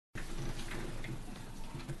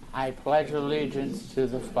I pledge allegiance to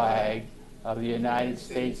the flag of the United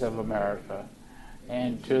States of America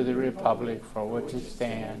and to the republic for which it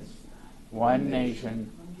stands, one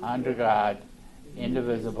nation, under God,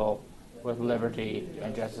 indivisible, with liberty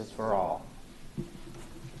and justice for all.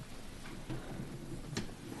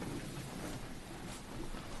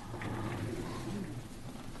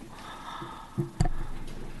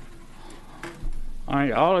 All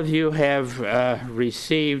right, all of you have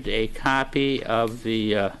received a copy of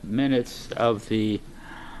the minutes of the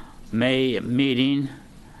May meeting,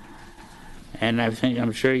 and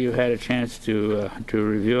I'm sure you had a chance to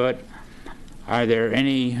review it. Are there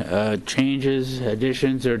any changes,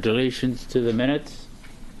 additions, or deletions to the minutes?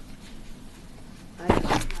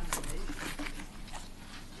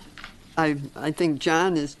 I think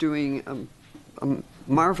John is doing a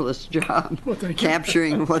marvelous job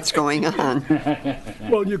capturing what's going on.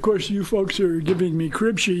 Well, of course, you folks are giving me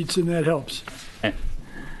crib sheets, and that helps.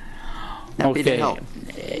 Happy to help.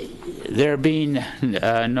 There being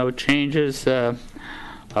no changes, a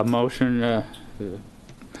motion.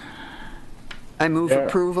 I move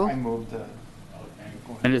approval. I moved.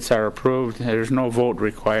 Minutes are approved. There's no vote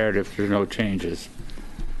required if there's no changes.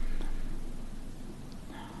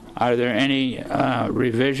 Are there any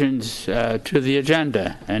revisions to the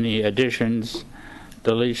agenda? Any additions,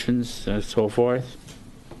 deletions, and so forth?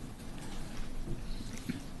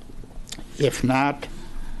 If not,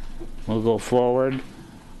 we'll go forward.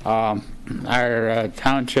 Our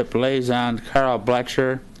township liaison, Carl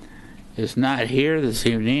Bletcher, is not here this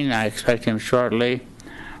evening. I expect him shortly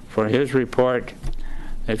for his report.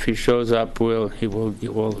 If he shows up, we'll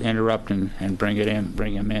interrupt and bring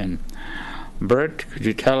him in. Bert, could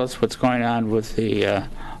you tell us what's going on with the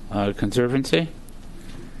Conservancy?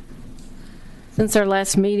 Since our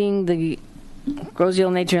last meeting, the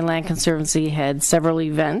Grosse-Ile Nature and Land Conservancy had several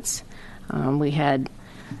events. We had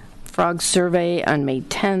frog survey on May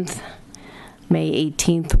 10th. May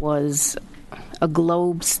 18th was a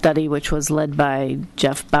globe study, which was led by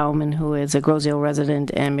Jeff Bauman, who is a Grosse-Ile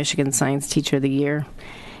resident and Michigan Science Teacher of the Year.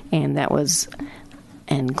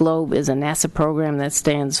 And GLOBE is a NASA program that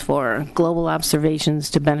stands for Global Observations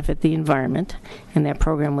to Benefit the Environment, and that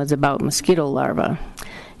program was about mosquito larvae.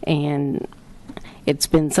 And it's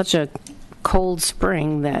been such a cold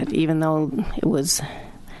spring that even though it was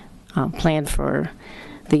planned for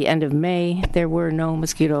the end of May, there were no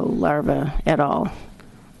mosquito larvae at all.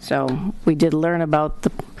 So we did learn about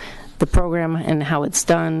the program and how it's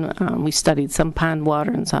done. We studied some pond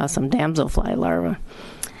water and saw some damselfly larvae.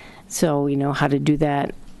 So we know how to do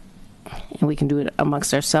that, and we can do it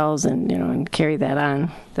amongst ourselves and carry that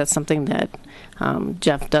on. That's something that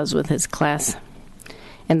Jeff does with his class.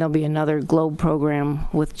 And there'll be another GLOBE program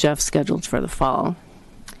with Jeff scheduled for the fall.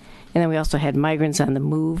 And then we also had Migrants on the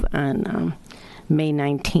Move on May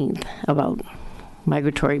 19th about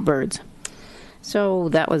migratory birds. So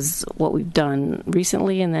that was what we've done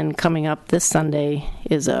recently, and then coming up this Sunday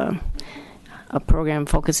is a program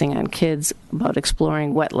focusing on kids about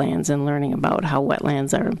exploring wetlands and learning about how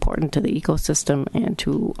wetlands are important to the ecosystem and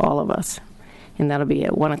to all of us. And that'll be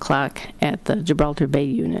at 1 o'clock at the Gibraltar Bay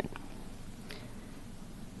Unit.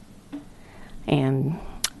 And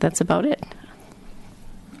that's about it.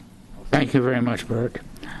 Thank you very much, Bert.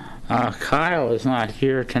 Kyle is not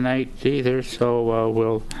here tonight either, so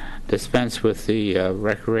we'll dispense with the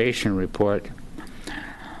recreation report.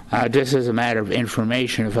 Just as a matter of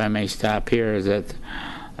information, if I may stop here, is that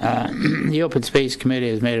the Open Space Committee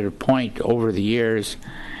has made it a point over the years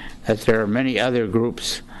that there are many other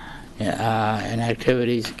groups and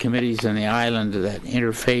activities, committees on the island that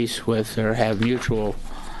interface with or have mutual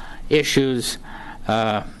issues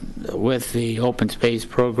with the Open Space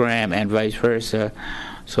program and vice versa.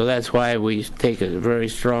 So that's why we take a very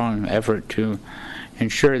strong effort to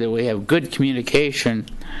ensure that we have good communication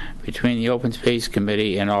between the Open Space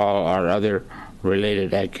Committee and all our other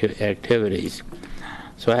related activities.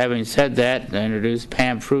 So having said that, I introduce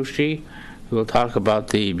Pam Frusci, who will talk about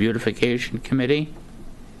the Beautification Committee.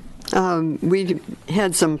 We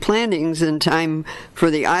had some plantings in time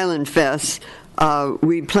for the Island Fest.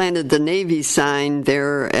 We planted the Navy sign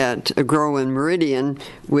there at Grow and Meridian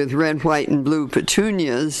with red, white, and blue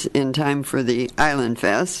petunias in time for the Island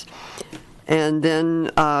Fest. And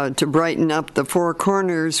then to brighten up the Four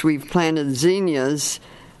Corners, we've planted zinnias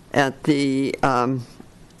at the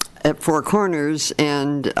at Four Corners,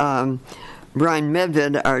 and Brian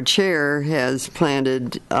Medved, our chair, has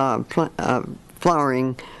planted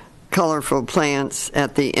flowering, colorful plants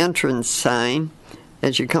at the entrance sign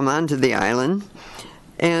as you come onto the island.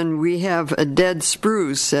 And we have a dead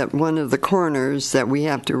spruce at one of the corners that we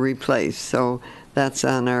have to replace. So that's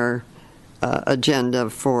on our agenda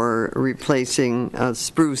for replacing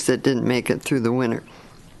spruce that didn't make it through the winter.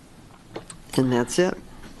 And that's it.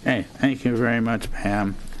 Hey, thank you very much,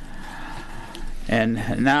 Pam.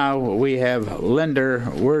 And now we have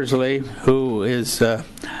Linda Worsley, who is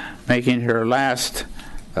making her last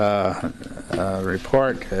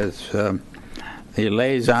report as the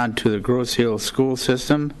liaison to the Grosse Ile school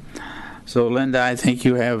system. So, Linda, I think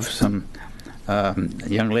you have some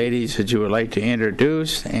young ladies that you would like to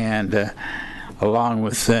introduce, and along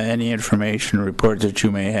with any information reports that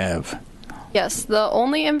you may have. Yes, the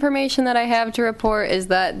only information that I have to report is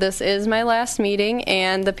that this is my last meeting,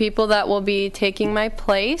 and the people that will be taking my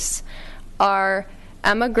place are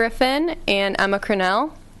Emma Griffin and Emma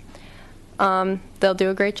Cornell. They'll do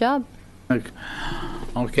a great job.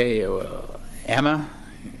 Okay, Emma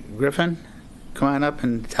Griffin, come on up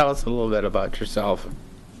and tell us a little bit about yourself.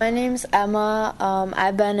 My name's Emma.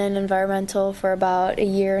 I've been in environmental for about a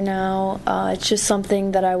year now. It's just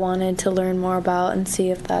something that I wanted to learn more about and see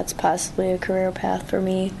if that's possibly a career path for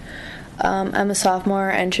me. I'm a sophomore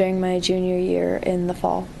entering my junior year in the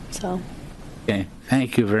fall. So. Okay,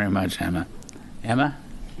 thank you very much, Emma. Emma?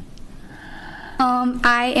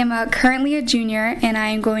 I am currently a junior, and I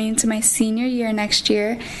am going into my senior year next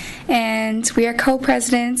year. And we are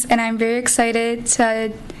co-presidents, and I'm very excited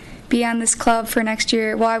to be on this club for next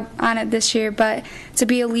year. Well, I'm on it this year, but to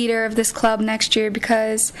be a leader of this club next year,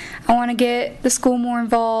 because I want to get the school more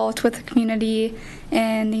involved with the community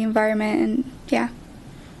and the environment, and yeah.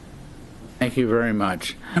 Thank you very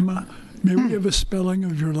much. Emma, may we have a spelling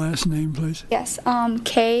of your last name, please? Yes,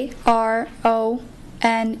 Kronnell.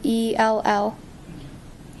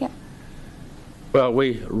 Yeah. Well,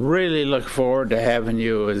 we really look forward to having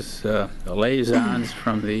you as liaisons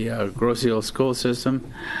from the Grosse Ile school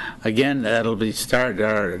system. Again, that'll be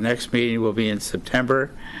our next meeting will be in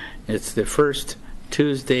September. It's the first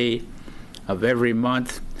Tuesday of every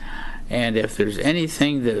month. And if there's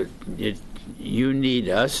anything that you need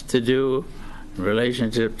us to do in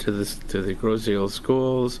relationship to the Grosse Ile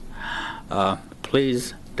schools,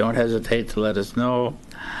 please don't hesitate to let us know.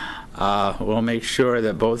 We'll make sure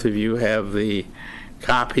that both of you have the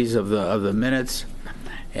copies of the minutes,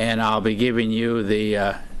 and I'll be giving you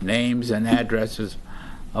the names and addresses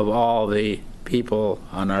of all the people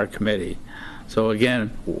on our committee. So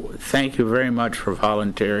again, thank you very much for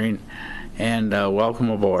volunteering, and welcome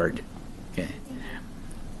aboard. Okay.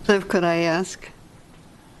 Cliff, could I ask?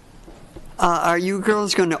 Are you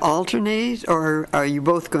girls going to alternate, or are you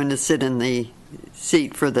both going to sit in the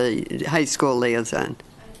seat for the high school liaison?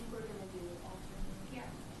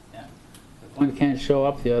 If one can't show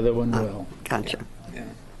up, the other one will. Gotcha. Yeah.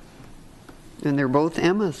 And they're both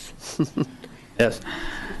Emmas. Yes.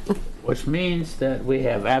 Which means that we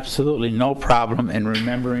have absolutely no problem in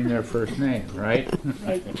remembering their first name, right?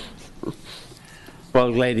 Well,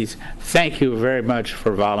 ladies, thank you very much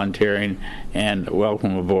for volunteering, and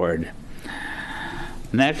welcome aboard.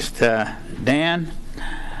 Next, Dan.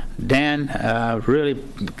 Dan really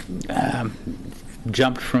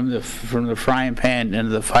jumped from the frying pan into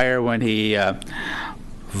the fire when he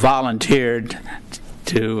volunteered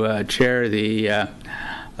to chair the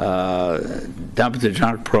Dump the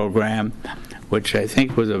Junk program, which I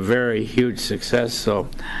think was a very huge success. So,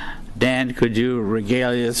 Dan, could you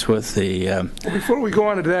regale us with the... Before we go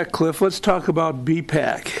on to that, Cliff, let's talk about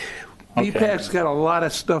BPAC. Okay. BPAC's got a lot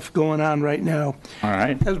of stuff going on right now. All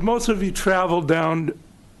right. As most of you travel down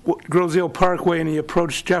Grosse Ile Parkway and you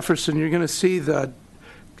approach Jefferson, you're going to see the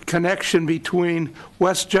connection between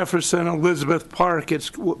West Jefferson and Elizabeth Park.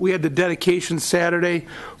 We had the dedication Saturday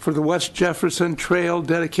for the West Jefferson Trail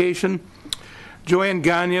dedication. Joanne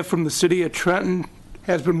Gagne from the city of Trenton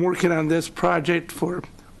has been working on this project for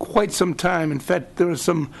quite some time. In fact, there was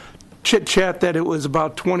some chit-chat that it was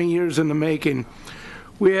about 20 years in the making.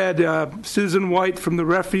 We had Susan White from the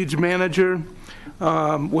Refuge Manager,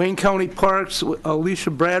 Wayne County Parks,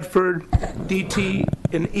 Alicia Bradford,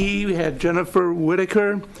 DT&E. We had Jennifer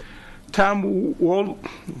Whitaker, Tom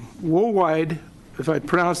Woolwide, if I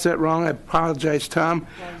pronounced that wrong, I apologize, Tom.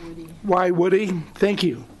 Y. Woody, thank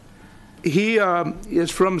you. He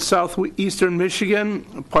is from southeastern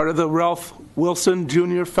Michigan, part of the Ralph Wilson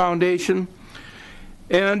Jr. Foundation.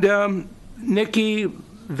 And Nikki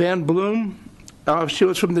Van Bloom, she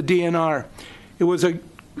was from the DNR. It was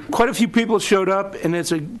quite a few people showed up, and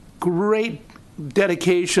it's a great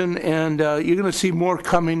dedication, and you're going to see more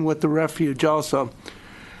coming with the refuge also.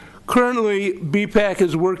 Currently, BPAC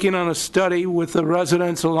is working on a study with the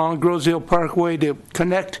residents along Grosse Ile Parkway to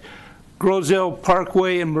connect Grosse Ile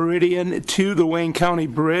Parkway and Meridian to the Wayne County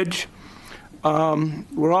Bridge.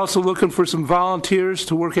 We're also looking for some volunteers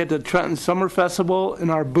to work at the Trenton Summer Festival in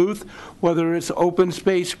our booth, whether it's open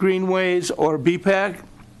space greenways or BPAC.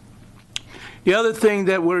 The other thing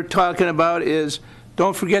that we're talking about is,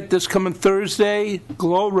 don't forget this coming Thursday,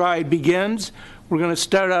 Glow Ride begins. We're going to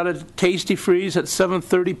start out at Tasty Freeze at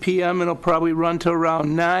 7:30 p.m. and it'll probably run to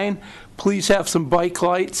around 9. Please have some bike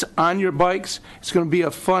lights on your bikes. It's going to be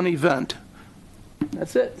a fun event.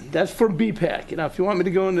 That's it. That's for BPAC. Now, if you want me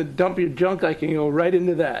to go in and dump your junk, I can go right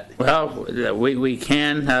into that. Well, we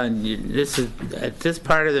can. This is at this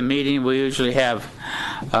part of the meeting. We usually have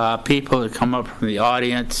people that come up from the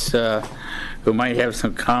audience who might have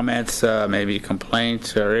some comments, maybe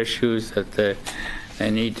complaints or issues that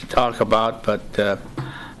they need to talk about. But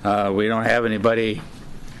we don't have anybody,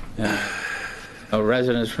 no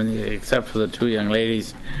residents except for the two young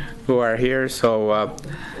ladies who are here. So,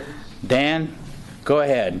 Dan, go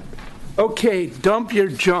ahead. Okay, dump your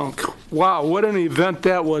junk. Wow, what an event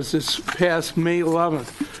that was this past May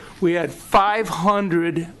 11th. We had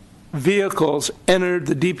 500 vehicles entered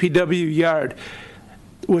the DPW yard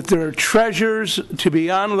with their treasures to be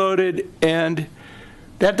unloaded, and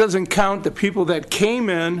that doesn't count the people that came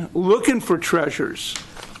in looking for treasures.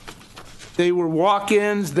 They were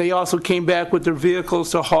walk-ins. They also came back with their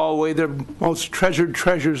vehicles to haul away their most treasured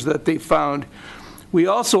treasures that they found. We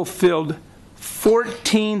also filled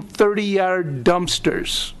 14 30-yard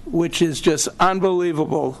dumpsters, which is just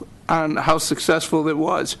unbelievable on how successful it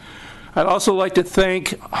was. I'd also like to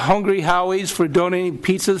thank Hungry Howie's for donating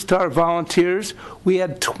pizzas to our volunteers. We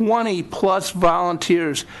had 20-plus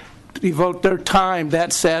volunteers devote their time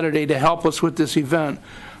that Saturday to help us with this event.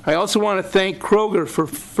 I also want to thank Kroger for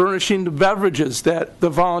furnishing the beverages that the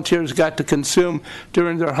volunteers got to consume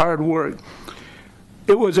during their hard work.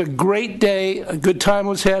 It was a great day. A good time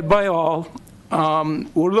was had by all.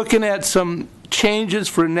 We're looking at some changes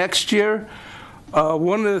for next year.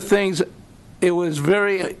 One of the things, it was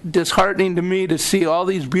very disheartening to me to see all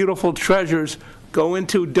these beautiful treasures go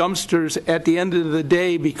into dumpsters at the end of the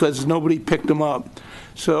day because nobody picked them up.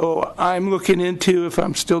 So I'm looking into, if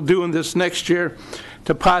I'm still doing this next year,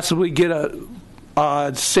 to possibly get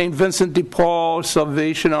a St. Vincent de Paul,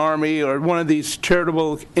 Salvation Army, or one of these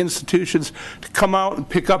charitable institutions to come out and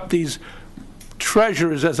pick up these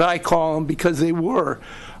treasures, as I call them, because they were.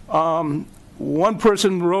 One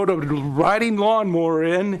person rode a riding lawnmower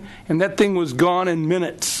in, and that thing was gone in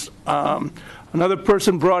minutes. Another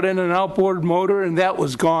person brought in an outboard motor, and that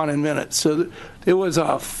was gone in minutes. So it was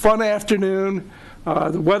a fun afternoon.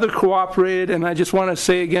 The weather cooperated, and I just want to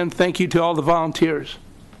say again, thank you to all the volunteers.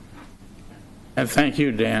 And thank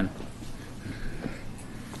you, Dan.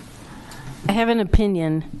 I have an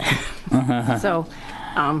opinion. So,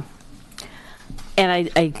 and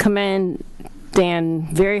I commend Dan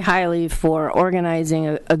very highly for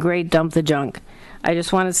organizing a great Dump the Junk. I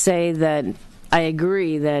just want to say that I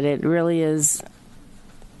agree that it really is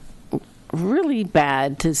really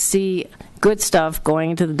bad to see good stuff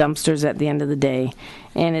going into the dumpsters at the end of the day.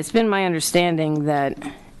 And it's been my understanding that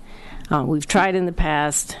we've tried in the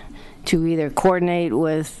past to either coordinate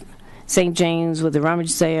with St. James with a rummage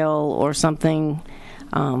sale or something,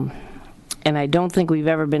 and I don't think we've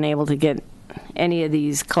ever been able to get any of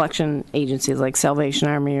these collection agencies like Salvation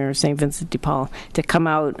Army or St. Vincent de Paul to come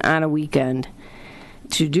out on a weekend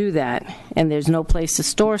to do that. And there's no place to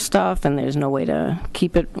store stuff, and there's no way to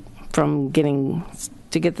keep it from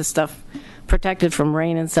get the stuff protected from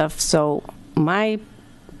rain and stuff. So my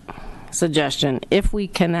suggestion, if we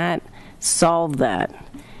cannot solve that,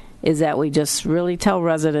 is that we just really tell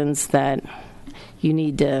residents that you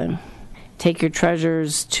need to take your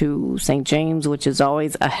treasures to St. James, which is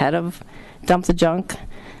always ahead of Dump the Junk,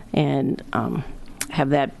 and have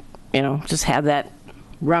that, just have that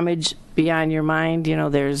rummage be on your mind.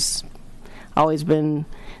 There's always been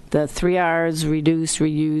the 3 R's: reduce,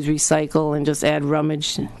 reuse, recycle, and just add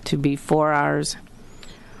rummage to be 4 R's.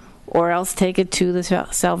 Or else take it to the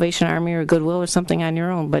Salvation Army or Goodwill or something on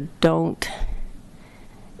your own, but don't.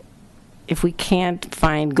 If we can't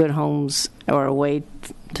find good homes or a way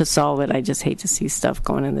to solve it, I just hate to see stuff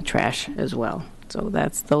going in the trash as well. So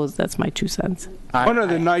that's my 2 cents. One of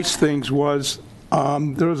the nice things was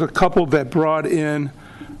there was a couple that brought in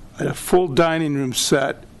a full dining room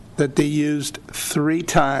set that they used 3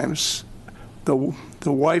 times. The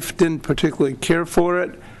wife didn't particularly care for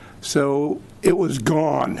it, so it was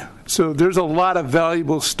gone. So there's a lot of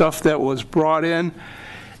valuable stuff that was brought in,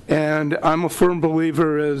 and I'm a firm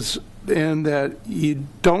believer in that you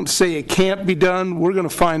don't say it can't be done. We're going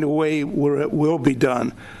to find a way where it will be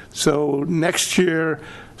done. So next year,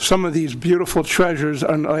 some of these beautiful treasures,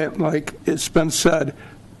 are, like it's been said,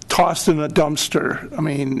 tossed in a dumpster. I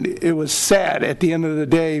mean, it was sad at the end of the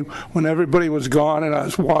day when everybody was gone and I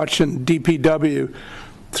was watching DPW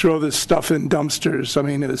throw this stuff in dumpsters. I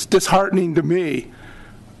mean, it was disheartening to me.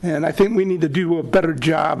 And I think we need to do a better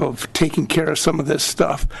job of taking care of some of this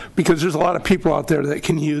stuff because there's a lot of people out there that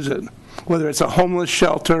can use it, whether it's a homeless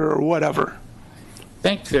shelter or whatever. I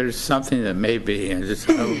think there's something that may be, and just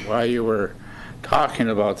while you were talking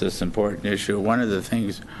about this important issue, one of the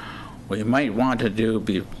things we might want to do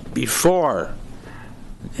before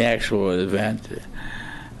the actual event,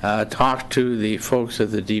 talk to the folks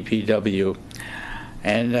at the DPW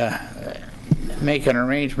and make an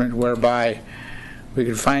arrangement whereby we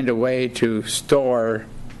could find a way to store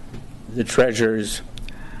the treasures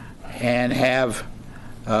and have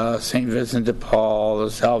St. Vincent de Paul,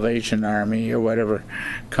 the Salvation Army, or whatever,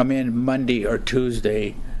 come in Monday or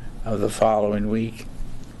Tuesday of the following week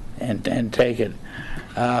and take it.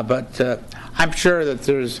 But I'm sure that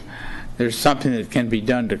there's something that can be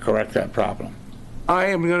done to correct that problem. I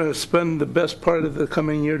am going to spend the best part of the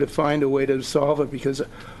coming year to find a way to solve it because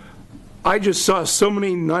I just saw so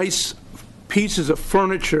many nice pieces of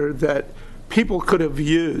furniture that people could have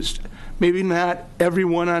used. Maybe not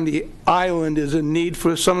everyone on the island is in need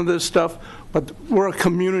for some of this stuff, but we're a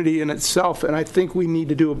community in itself, and I think we need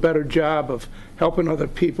to do a better job of helping other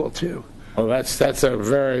people too. Well, that's a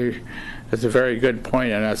very good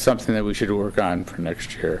point, and that's something that we should work on for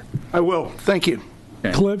next year. I will. Thank you.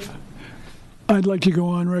 Okay. Cliff, I'd like to go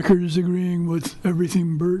on record as agreeing with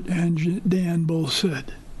everything Bert and Dan both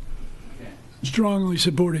said. Strongly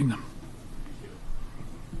supporting them.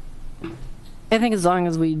 I think as long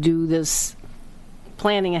as we do this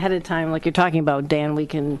planning ahead of time, like you're talking about, Dan, we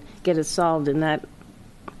can get it solved and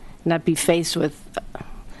not be faced with,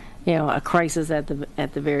 a crisis at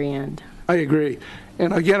the very end. I agree.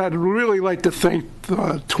 And again, I'd really like to thank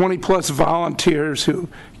the 20-plus volunteers who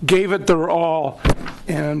gave it their all.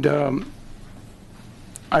 And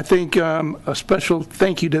I think a special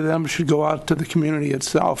thank you to them should go out to the community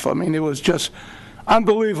itself. I mean, it was just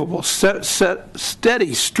unbelievable,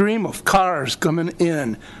 steady stream of cars coming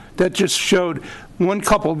in that just showed one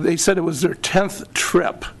couple, they said it was their 10th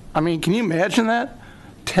trip. I mean, can you imagine that?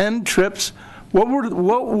 10 trips? What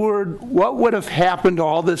would have happened to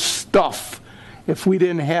all this stuff if we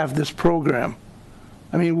didn't have this program?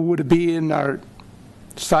 I mean, would it be in our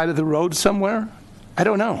side of the road somewhere? I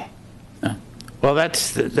don't know. Well,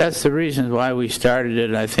 that's the reason why we started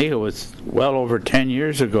it. I think it was well over 10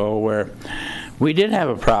 years ago where we did have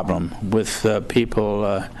a problem with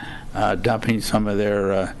people dumping some of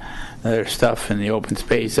their stuff in the open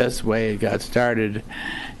space. That's the way it got started,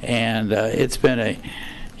 and it's been a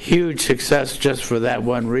huge success just for that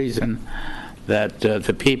one reason, that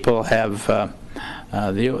the people have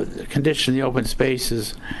the condition of the open space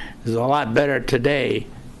is a lot better today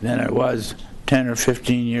than it was 10 or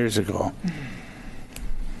 15 years ago.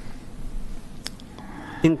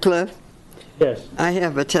 And Cliff, Yes. I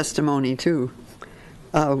have a testimony too.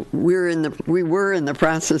 We were in the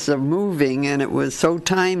process of moving, and it was so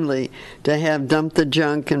timely to have Dump the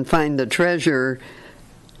Junk and Find the Treasure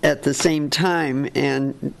at the same time.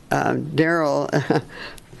 And Daryl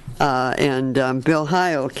and Bill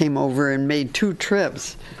Heil came over and made 2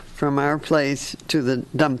 trips from our place to the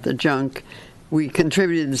Dump the Junk. We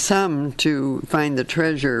contributed some to Find the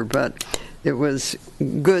Treasure, but it was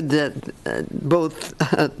good that both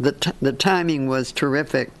the timing was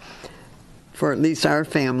terrific for at least our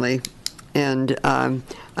family. And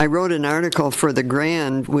I wrote an article for the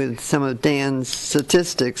Grand with some of Dan's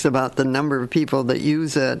statistics about the number of people that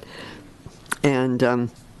use it. And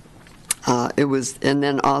it was, and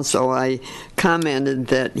then also I commented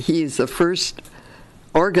that he's the first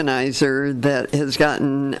organizer that has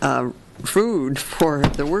gotten food for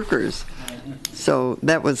the workers. So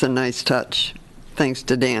that was a nice touch. Thanks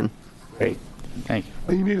to Dan. Great. Thank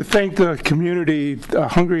you. You need to thank the community,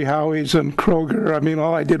 Hungry Howie's and Kroger. I mean,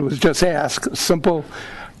 all I did was just ask, simple,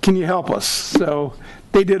 can you help us? So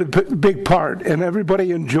they did a big part, and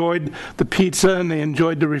everybody enjoyed the pizza and they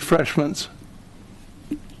enjoyed the refreshments.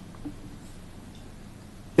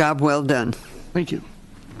 Job well done. Thank you.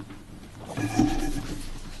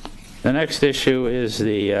 The next issue is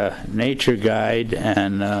the nature guide,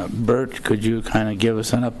 and Bert, could you kind of give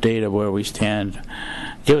us an update of where we stand?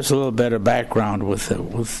 Give us a little better background with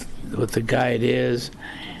what the guide is,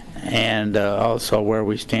 and also where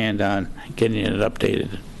we stand on getting it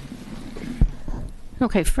updated.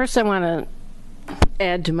 Okay, first I want to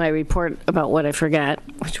add to my report about what I forgot,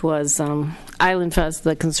 which was Island Fest.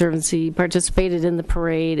 The Conservancy participated in the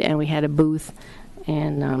parade, and we had a booth,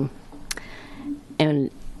 and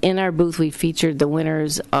in our booth we featured the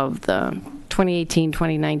winners of the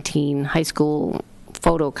 2018-2019 high school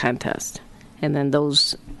photo contest. And then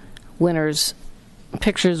those winners'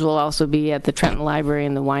 pictures will also be at the Trenton Library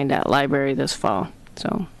and the Wyandotte Library this fall.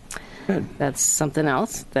 So that's something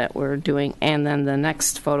else that we're doing. And then the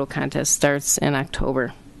next photo contest starts in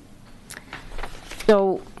October.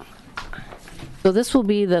 So this will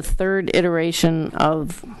be the third iteration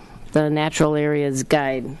of the Natural Areas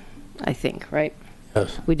Guide, I think, right?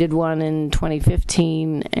 Yes. We did one in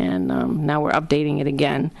 2015, and now we're updating it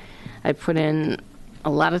again. I put in a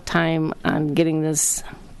lot of time on getting this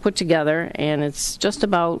put together, and it's just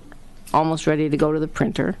about almost ready to go to the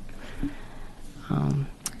printer.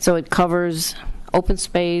 So it covers open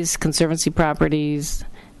space, conservancy properties,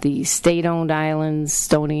 the state-owned islands,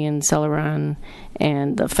 Stony and Celeron,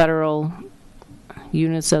 and the federal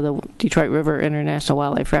units of the Detroit River International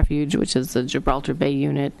Wildlife Refuge, which is the Gibraltar Bay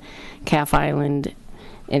unit, Calf Island,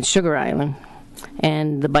 and Sugar Island,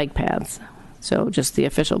 and the bike paths. So just the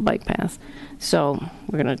official bike path. So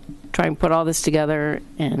we're going to try and put all this together,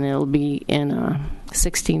 and it'll be in a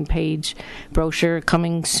 16-page brochure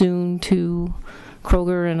coming soon to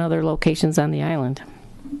Kroger and other locations on the island.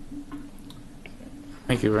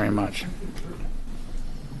 Thank you very much.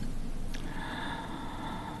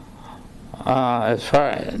 As far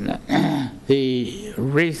as we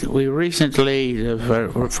recently,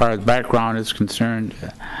 as far as background is concerned,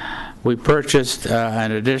 we purchased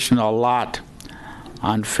an additional lot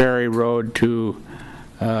on Ferry Road to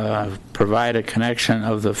provide a connection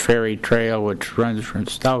of the ferry trail, which runs from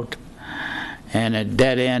Stout and a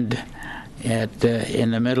dead end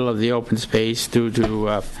in the middle of the open space due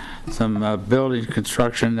to some building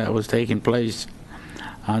construction that was taking place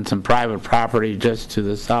on some private property just to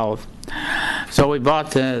the south. So we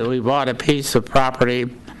bought a piece of property,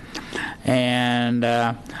 and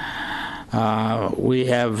we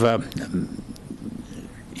have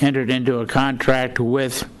entered into a contract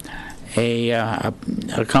with a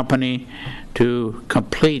company to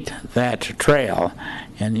complete that trail.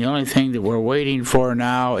 And the only thing that we're waiting for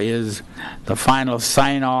now is the final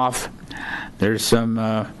sign-off. There's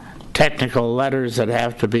some technical letters that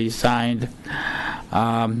have to be signed.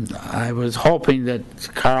 I was hoping that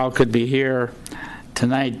Carl could be here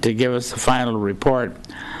tonight to give us the final report.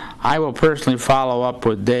 I will personally follow up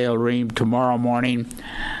with Dale Ream tomorrow morning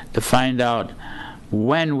to find out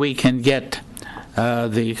when we can get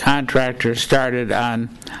the contractor started on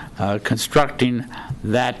constructing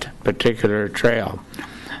that particular trail.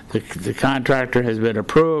 The contractor has been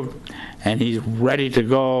approved, and he's ready to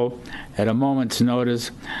go at a moment's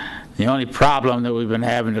notice. The only problem that we've been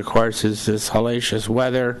having, of course, is this hellacious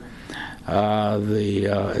weather.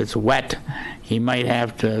 It's wet. He might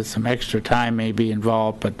have to, some extra time may be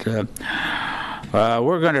involved, but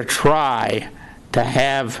we're going to try to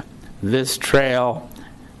have this trail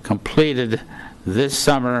completed this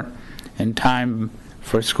summer in time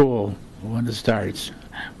for school when it starts.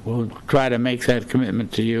 We'll try to make that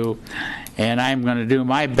commitment to you, and I'm going to do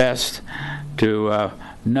my best to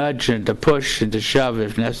nudge and to push and to shove,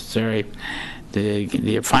 if necessary,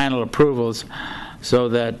 the final approvals so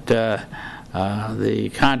that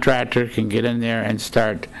the contractor can get in there and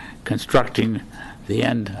start constructing the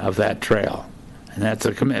end of that trail. And that's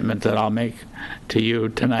a commitment that I'll make to you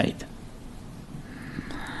tonight.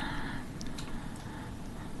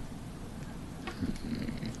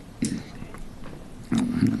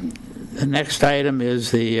 The next item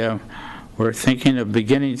is we're thinking of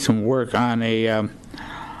beginning some work on a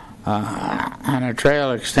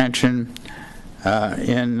trail extension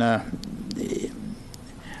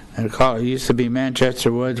it used to be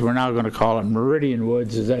Manchester Woods. We're now going to call it Meridian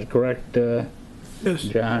Woods. Is that correct, Yes.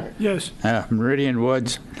 John? Yes. Meridian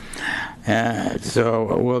Woods.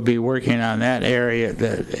 So we'll be working on that area.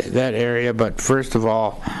 That area. But first of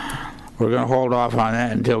all, we're going to hold off on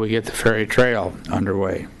that until we get the ferry trail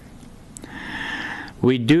underway.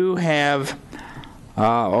 We do have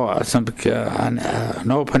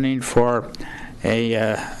an opening for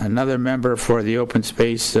another member for the Open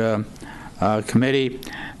Space Committee.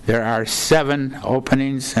 There are 7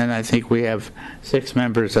 openings, and I think we have 6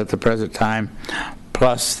 members at the present time,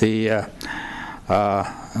 plus the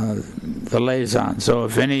liaison. So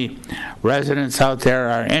if any residents out there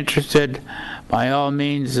are interested, by all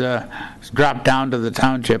means, drop down to the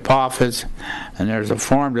township office, and there's a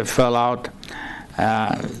form to fill out.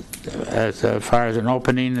 As far as an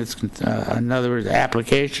opening, it's in other words,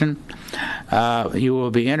 application. You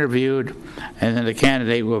will be interviewed, and then the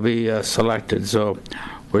candidate will be selected. So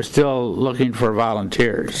we're still looking for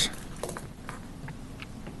volunteers.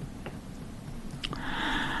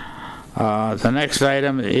 The next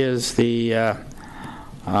item is the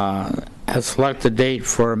select a date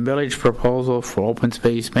for a millage proposal for open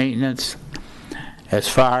space maintenance. As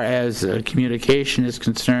far as communication is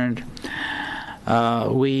concerned,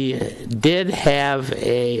 we did have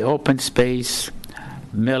a open space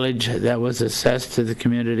millage that was assessed to the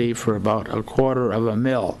community for about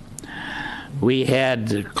 $0.25 We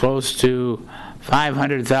had close to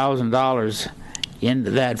 $500,000 in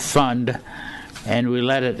that fund, and we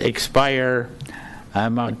let it expire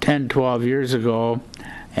about 10, 12 years ago.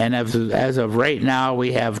 And as of right now,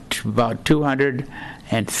 we have about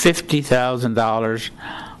 $250,000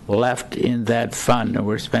 left in that fund, and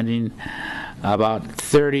we're spending about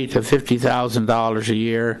 $30,000 to $50,000 a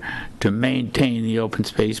year to maintain the open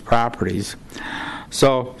space properties.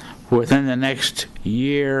 So within the next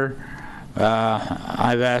year,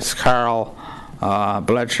 I've asked Carl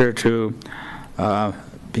Bletcher to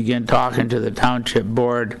begin talking to the township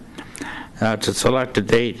board to select a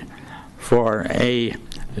date for a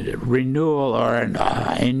renewal or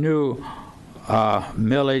a new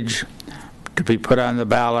millage to be put on the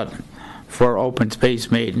ballot for open space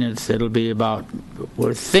maintenance. It'll be about,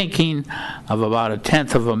 we're thinking of about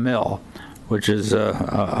 $0.1 which is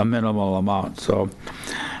a minimal amount. So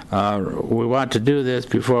we want to do this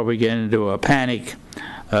before we get into a panic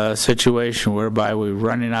situation whereby we're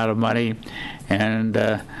running out of money and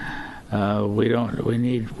we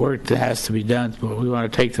need work that has to be done, but we want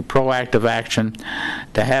to take the proactive action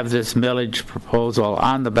to have this millage proposal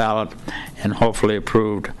on the ballot and hopefully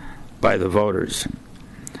approved by the voters.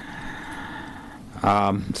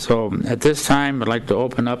 So at this time, I'd like to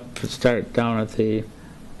open up, start down at the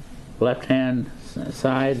left-hand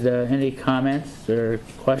side. Any comments or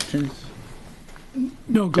questions?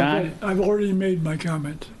 No, go John? ahead. I've already made my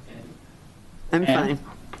comment. I'm And- fine.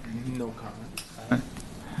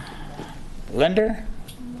 Linda?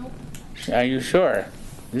 Are you sure?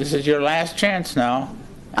 This is your last chance now.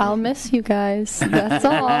 I'll miss you guys. That's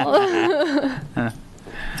all.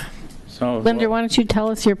 So Linda, why don't you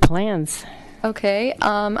tell us your plans? Okay,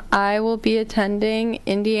 I will be attending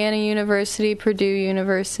Indiana University, Purdue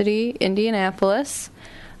University, Indianapolis.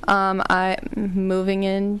 I'm moving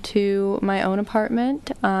into my own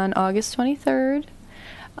apartment on August 23rd.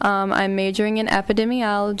 I'm majoring in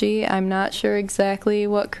epidemiology. I'm not sure exactly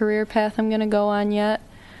what career path I'm going to go on yet,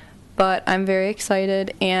 but I'm very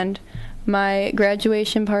excited. And my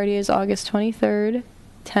graduation party is August 23rd,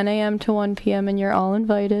 10 a.m. to 1 p.m., and you're all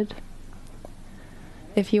invited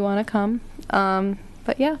if you want to come.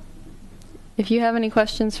 But yeah, if you have any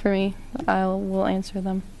questions for me, will answer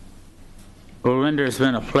them. Well, Linda, it's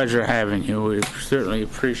been a pleasure having you. We certainly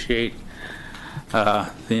appreciate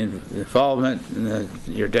the involvement and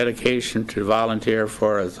your dedication to volunteer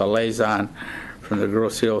for as a liaison from the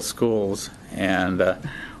Grosse Ile schools, and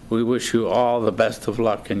we wish you all the best of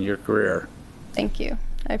luck in your career. Thank you.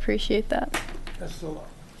 I appreciate that. That's a lot.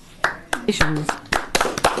 Congratulations.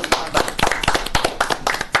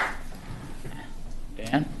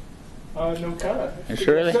 Dan? No comment. You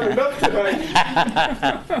surely? Set it up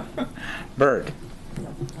tonight. Bert?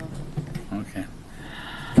 Okay.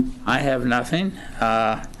 I have nothing.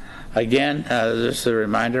 Again, just a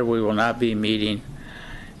reminder, we will not be meeting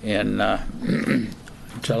in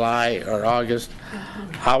July or August.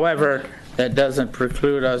 However, that doesn't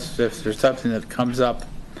preclude us, if there's something that comes up,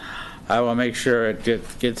 I will make sure it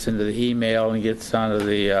gets into the email and gets onto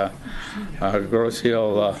the Grosse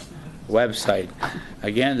Ile website.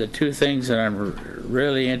 Again, the two things that I'm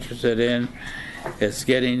really interested in is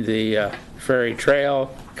getting the ferry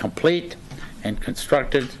trail complete and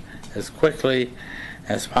constructed as quickly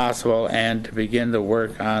as possible, and to begin the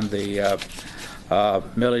work on the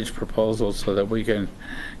millage proposal so that we can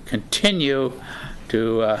continue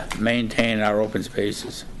to maintain our open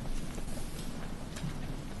spaces.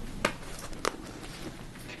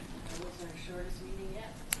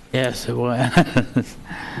 Yes, it was.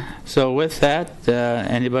 So with that,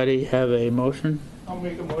 anybody have a motion? I'll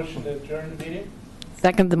make a motion to adjourn the meeting.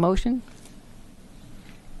 Second the motion?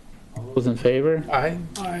 All those in favor? Aye.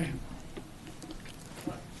 Aye.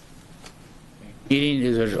 Meeting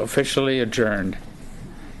is officially adjourned.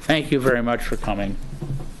 Thank you very much for coming.